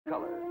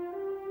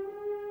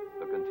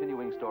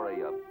continuing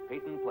story of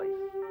Peyton Place.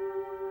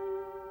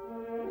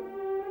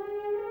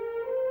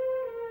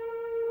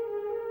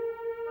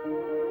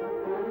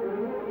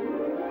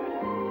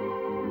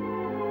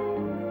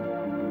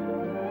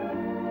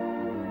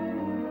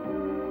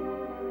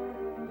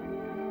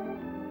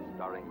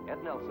 Starring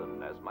Ed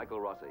Nelson as Michael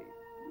Rossi,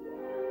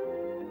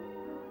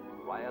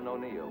 Ryan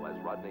O'Neal as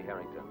Rodney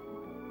Harrington,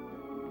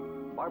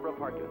 Barbara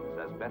Parkins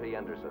as Betty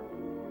Anderson,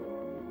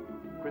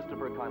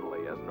 Christopher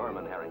Connolly as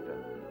Norman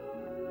Harrington,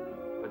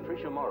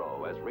 Patricia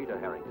Morrow as Rita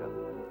Harrington,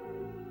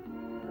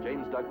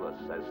 James Douglas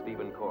as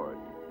Stephen Cord,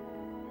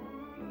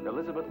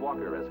 Elizabeth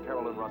Walker as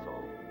Carolyn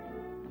Russell,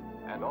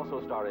 and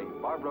also starring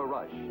Barbara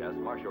Rush as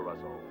Marcia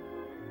Russell.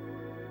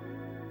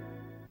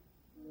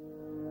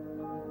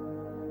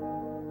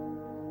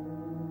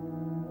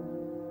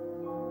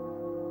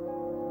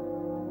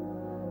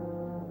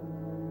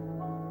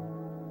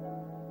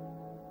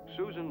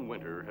 Susan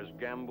Winter has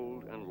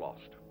gambled and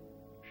lost.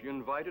 She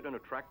invited an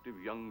attractive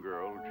young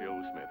girl,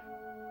 Jill Smith,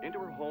 into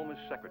her home as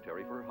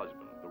secretary for her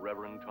husband, the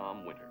Reverend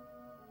Tom Winter.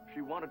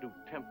 She wanted to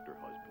tempt her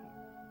husband,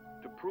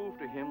 to prove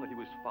to him that he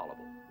was fallible,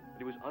 that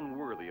he was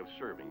unworthy of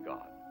serving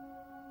God.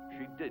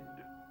 She did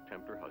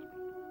tempt her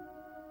husband.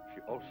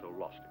 She also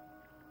lost him.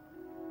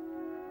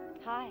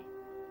 Hi.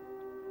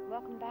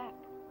 Welcome back.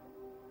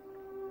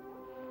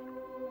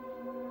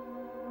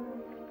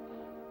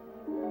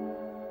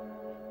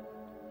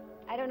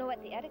 I don't know what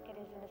the etiquette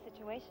is in a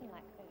situation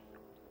like this.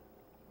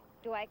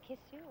 Do I kiss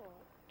you, or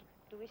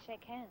do we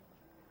shake hands?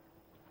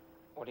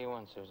 What do you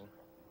want, Susan?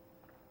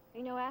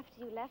 You know, after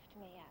you left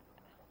me,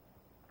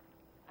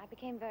 I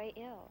became very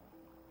ill.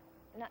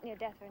 Not near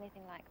death or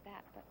anything like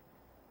that, but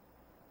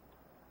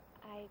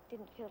I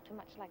didn't feel too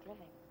much like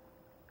living.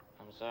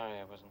 I'm sorry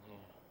I wasn't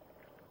here.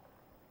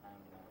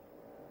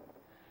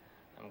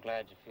 I'm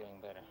glad you're feeling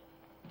better.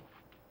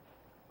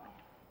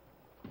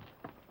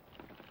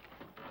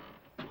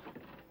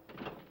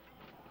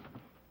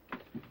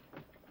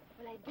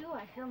 Well, I do.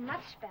 I feel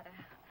much better.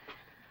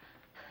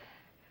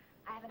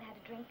 I haven't had a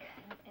drink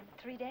in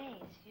 3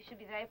 days. You should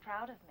be very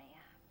proud of me.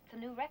 It's a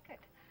new record.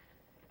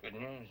 Good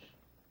news.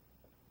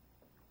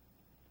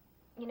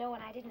 You know,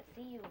 when I didn't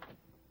see you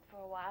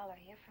for a while or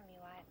hear from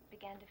you, I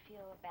began to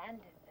feel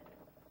abandoned and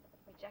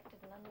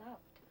rejected and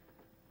unloved.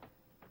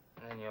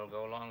 And then you'll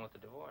go along with the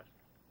divorce.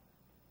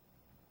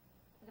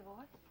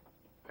 Divorce?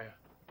 Yeah.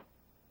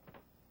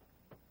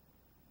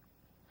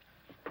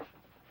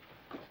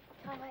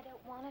 Tom, I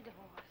don't want a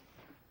divorce.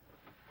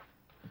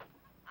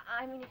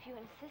 I mean, if you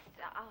insist,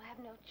 I'll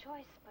have no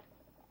choice, but,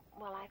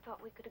 well, I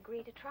thought we could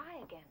agree to try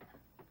again.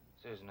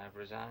 Susan, I've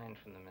resigned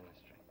from the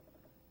ministry.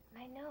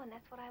 I know, and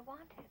that's what I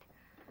wanted.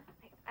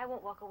 I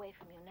won't walk away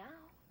from you now.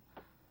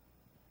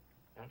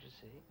 Don't you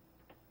see?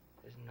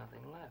 There's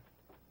nothing left.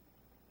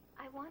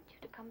 I want you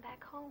to come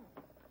back home.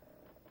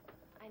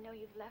 I know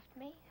you've left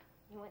me.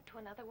 You went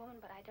to another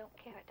woman, but I don't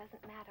care. It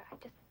doesn't matter. I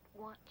just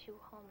want you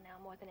home now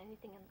more than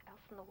anything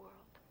else in the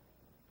world.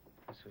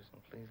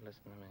 Susan, please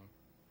listen to me.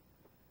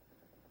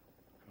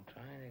 I'm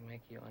trying to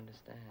make you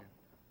understand.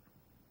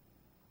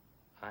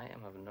 I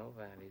am of no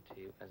value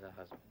to you as a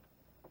husband.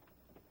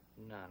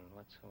 None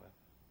whatsoever.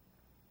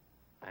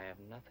 I have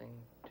nothing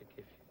to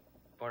give you,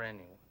 or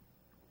anyone.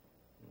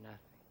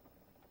 Nothing.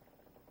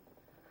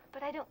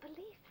 But I don't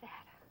believe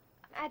that.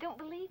 I don't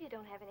believe you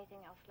don't have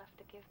anything else left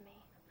to give me.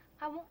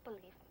 I won't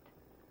believe it.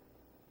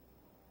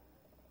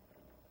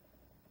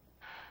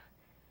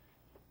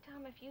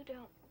 Tom, if you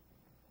don't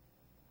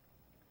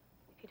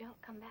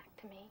come back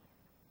to me,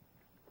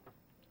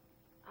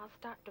 I'll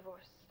start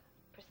divorce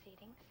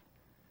proceedings.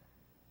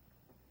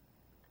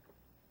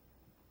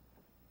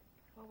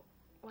 Well,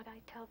 what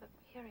I tell the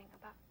hearing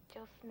about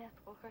Jill Smith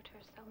will hurt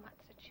her so much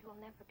that she will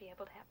never be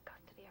able to have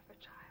custody of her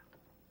child.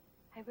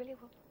 I really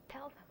will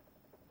tell them.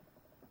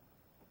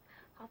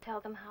 I'll tell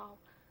them how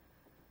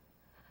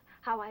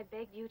I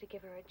begged you to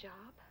give her a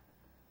job,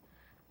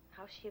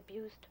 how she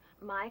abused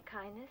my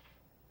kindness,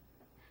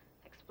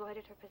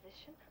 exploited her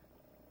position,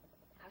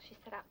 how she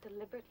set out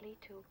deliberately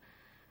to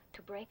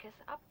break us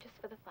up just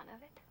for the fun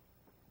of it,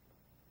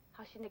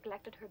 how she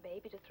neglected her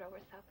baby to throw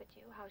herself at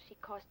you, how she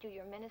cost you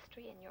your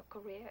ministry and your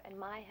career and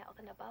my health,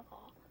 and above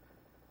all,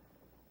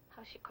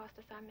 how she cost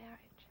us our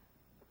marriage.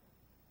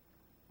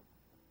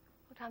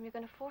 Oh, Tom, you're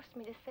going to force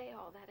me to say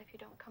all that if you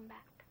don't come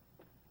back.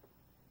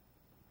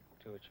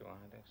 Do what you want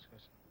to do,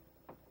 Susan.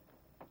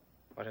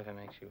 Whatever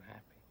makes you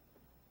happy.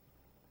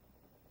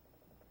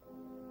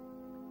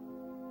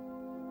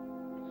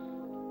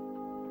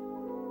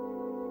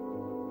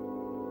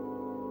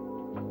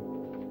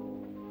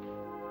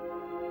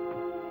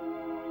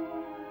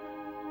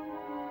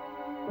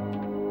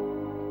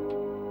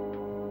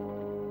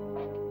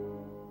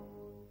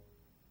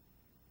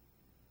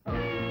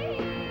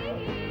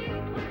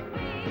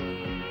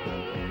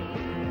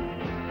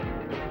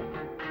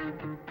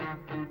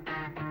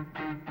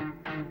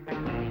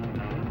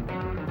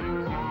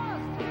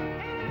 Lost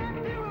in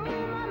empty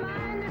room, my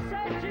mind is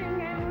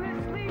searching and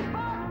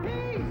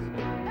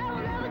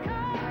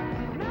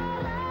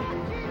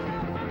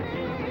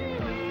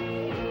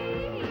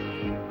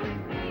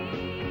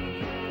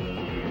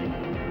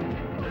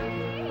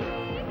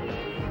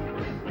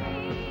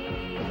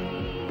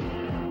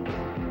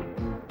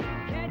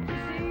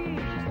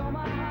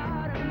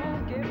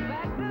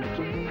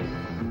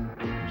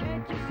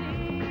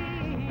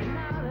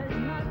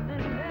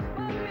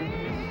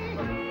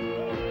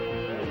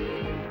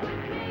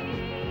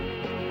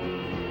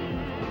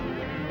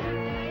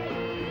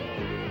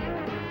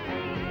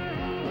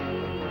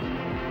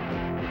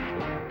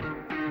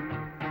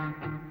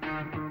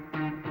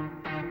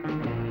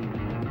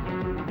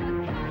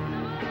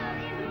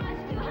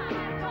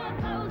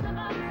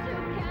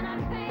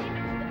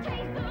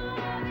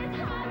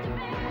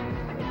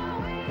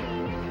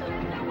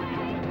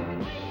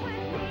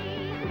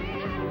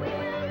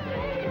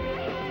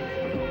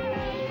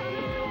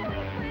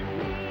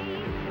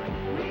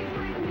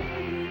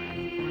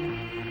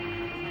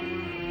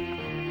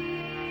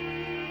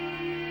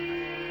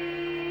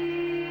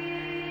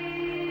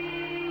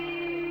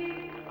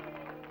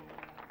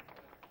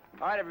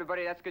All right,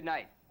 everybody, that's good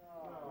night.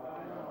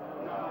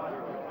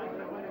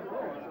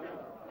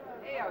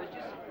 Hey, I was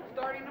just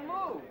starting to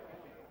move.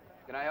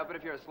 Can I help it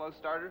if you're a slow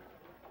starter?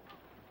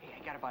 Hey,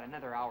 I got about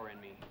another hour in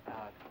me.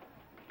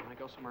 Want to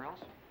go somewhere else?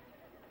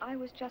 I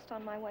was just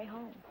on my way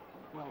home.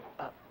 Well,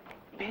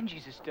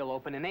 Benji's is still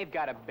open, and they've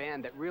got a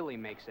band that really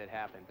makes it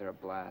happen. They're a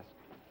blast.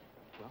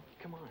 Well,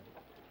 come on.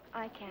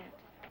 I can't.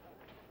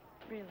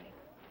 Really.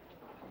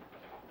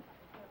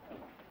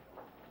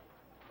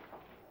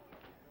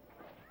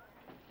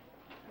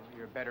 Well,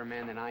 you're a better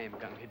man than I am,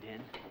 Gunga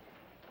Din.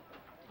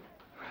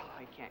 Well,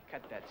 I can't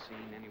cut that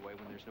scene anyway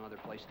when there's no other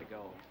place to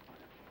go.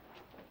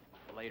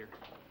 Later.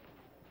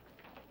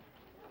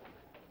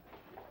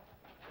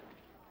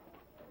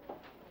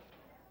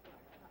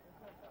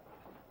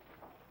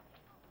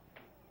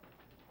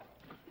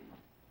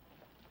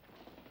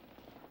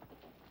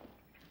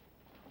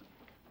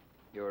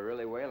 You were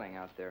really wailing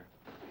out there.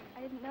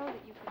 I didn't know that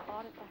you could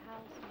audit the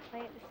house and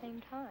play at the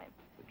same time.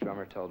 The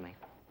drummer told me.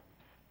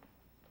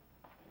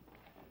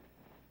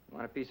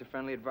 Want a piece of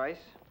friendly advice?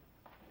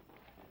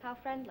 How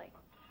friendly.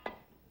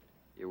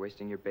 You're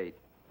wasting your bait.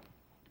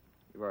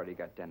 You've already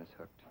got Dennis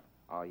hooked.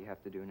 All you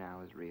have to do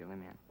now is reel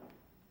him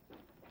in.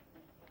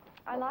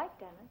 I like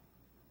Dennis.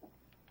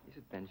 He's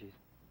at Benji's.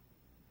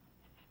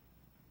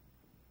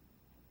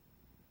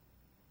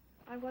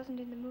 I wasn't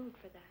in the mood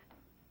for that.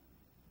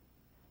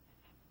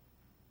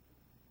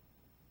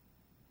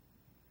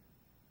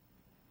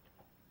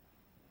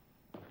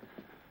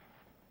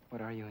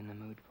 What are you in the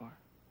mood for?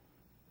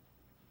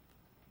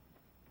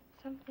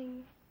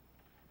 Something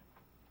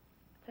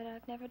that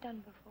I've never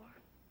done before.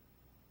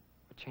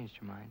 What changed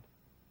your mind?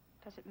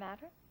 Does it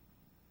matter?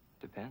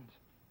 Depends.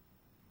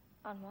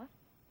 On what?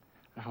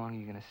 On how long are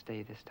you going to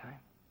stay this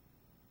time?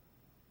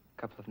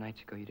 A couple of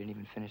nights ago, you didn't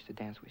even finish the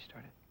dance we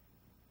started.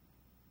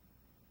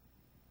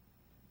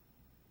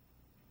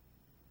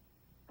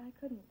 I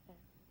couldn't then.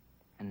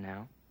 And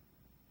now?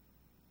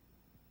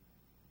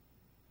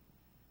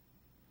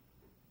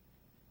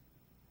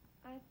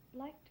 I'd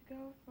like to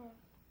go for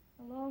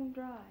a long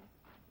drive.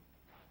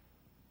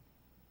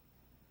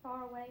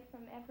 Far away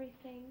from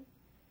everything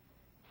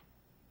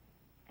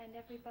and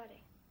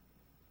everybody.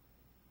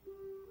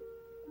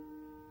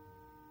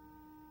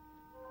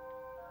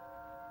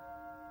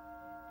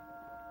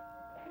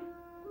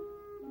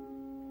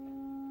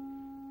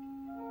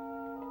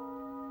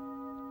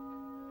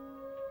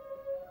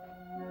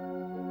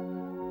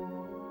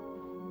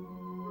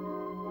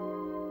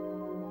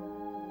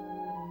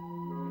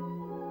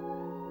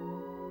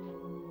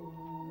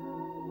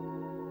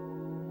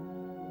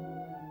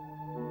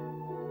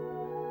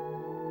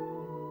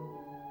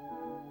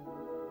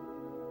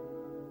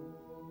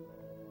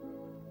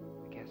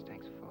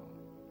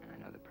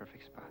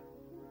 Perfect spot.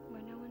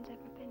 Where no one's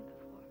ever been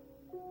before.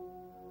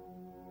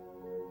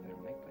 They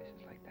don't make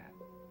places like that.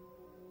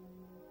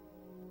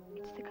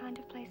 It's the kind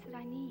of place that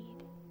I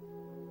need.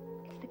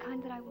 It's the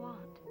kind that I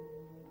want.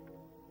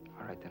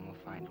 All right, then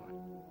we'll find one.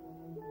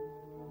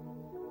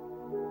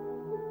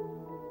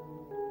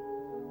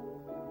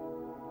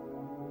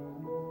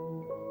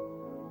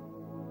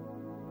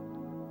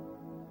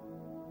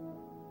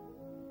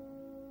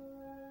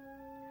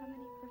 How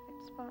many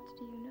perfect spots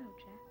do you know,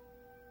 Jack?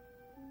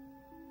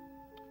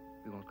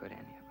 We won't go to any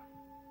of them.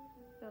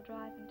 We'll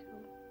drive until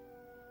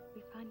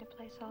we find a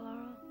place all our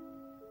own.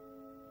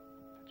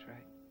 That's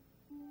right.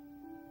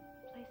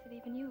 A place that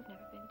even you've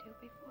never been to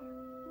before.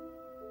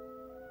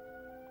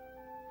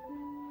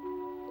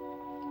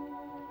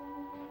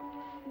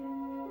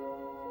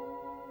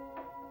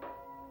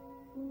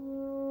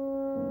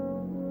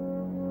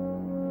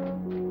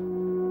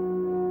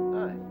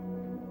 Hi.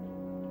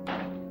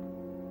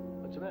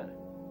 What's the matter?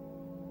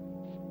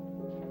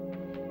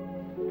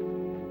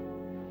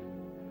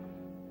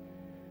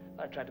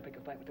 I tried to pick a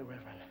fight with the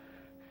Reverend,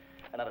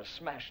 and I'd have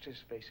smashed his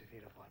face if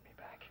he'd have fought me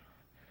back.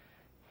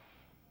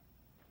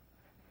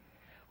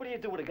 What do you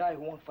do with a guy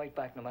who won't fight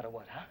back no matter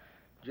what, huh?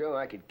 Joe,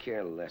 I could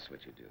care less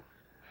what you do.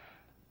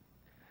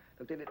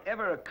 Look, did it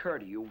ever occur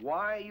to you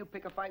why you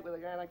pick a fight with a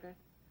guy like that?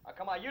 Oh,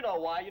 come on, you know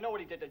why. You know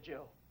what he did to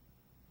Jill.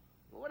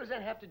 Well, what does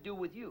that have to do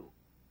with you?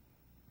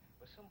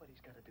 Well,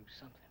 somebody's got to do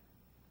something.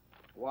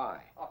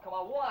 Why? Oh, come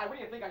on, why? What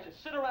do you think? I should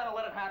sit around and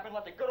let it happen,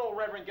 let the good old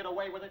Reverend get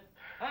away with it?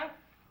 Huh?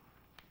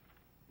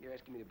 You're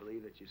asking me to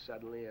believe that you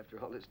suddenly,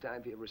 after all this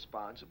time, feel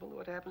responsible for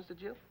what happens to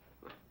Jill?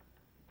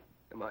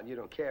 Come on, you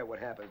don't care what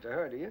happens to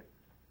her, do you?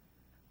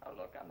 Oh,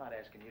 look, I'm not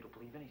asking you to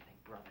believe anything,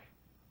 brother.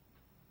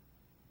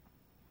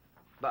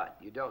 But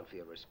you don't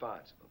feel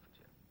responsible for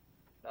Jill.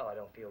 No, I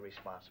don't feel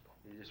responsible.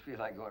 You just feel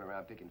like going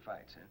around picking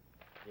fights, huh?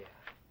 Yeah.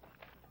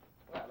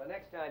 Well, the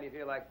next time you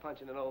feel like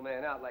punching an old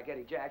man out like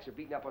Eddie Jacks or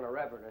beating up on a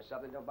reverend or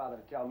something, don't bother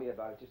to tell me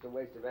about it. It's just a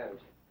waste of energy.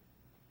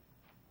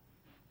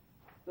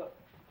 Look,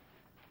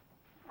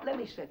 let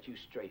me set you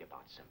straight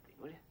about something,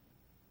 will you?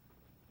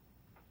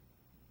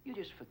 You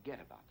just forget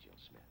about Jill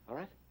Smith, all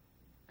right?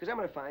 Because I'm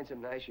going to find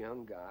some nice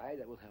young guy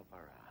that will help her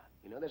out.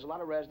 You know, there's a lot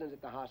of residents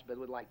at the hospital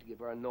who would like to give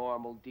her a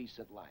normal,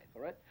 decent life,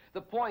 all right?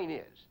 The point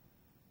is,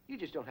 you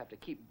just don't have to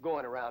keep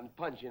going around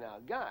punching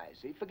out guys,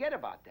 see? Forget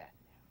about that.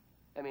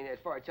 I mean, as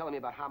far as telling me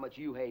about how much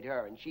you hate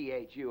her and she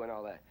hates you and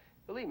all that.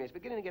 Believe me, it's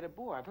beginning to get a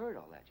bore. I've heard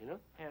all that, you know?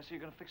 Yeah, so you're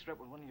gonna fix her up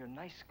with one of your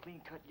nice,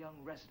 clean-cut young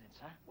residents,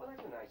 huh? Well,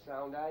 that's a nice,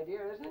 sound idea,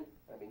 isn't it?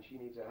 I mean, she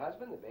needs a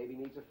husband, the baby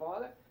needs a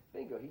father.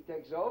 Bingo, he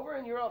takes over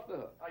and you're off the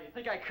hook. Oh, you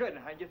think I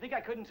couldn't, huh? You think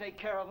I couldn't take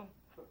care of him?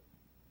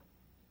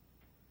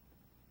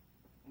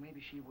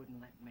 Maybe she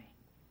wouldn't let me.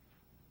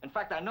 In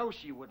fact, I know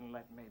she wouldn't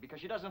let me because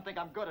she doesn't think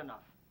I'm good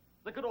enough.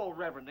 The good old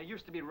Reverend. There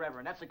used to be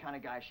Reverend. That's the kind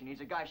of guy she needs,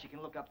 a guy she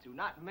can look up to,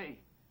 not me.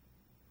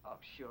 Oh,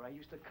 sure, I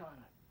used to con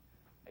her.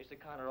 I used to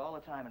con her all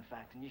the time, in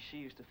fact, and she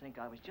used to think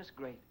I was just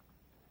great.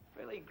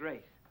 Really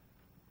great.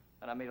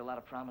 And I made a lot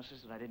of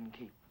promises that I didn't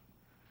keep.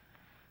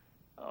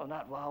 Oh,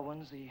 not wild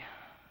ones, the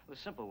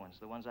simple ones,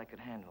 the ones I could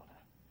handle.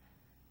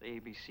 The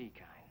ABC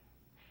kind.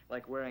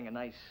 Like wearing a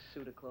nice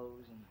suit of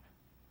clothes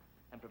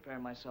and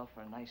preparing myself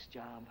for a nice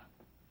job.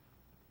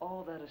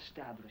 All that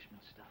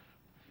establishment stuff.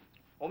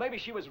 Well, maybe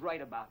she was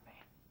right about me.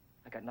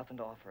 I got nothing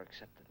to offer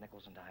except the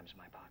nickels and dimes in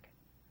my pocket.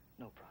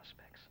 No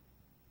prospects.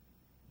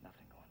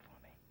 Nothing going for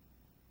me.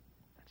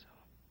 That's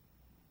all.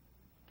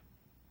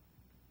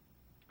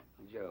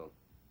 Joe,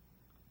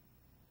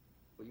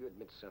 will you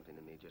admit something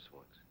to me just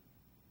once?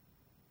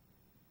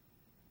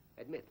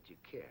 Admit that you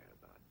care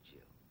about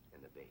Jill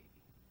and the baby.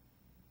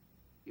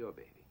 Your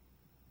baby.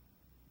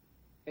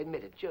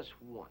 Admit it just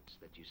once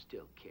that you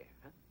still care,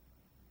 huh?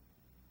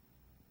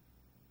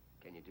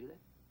 Can you do that?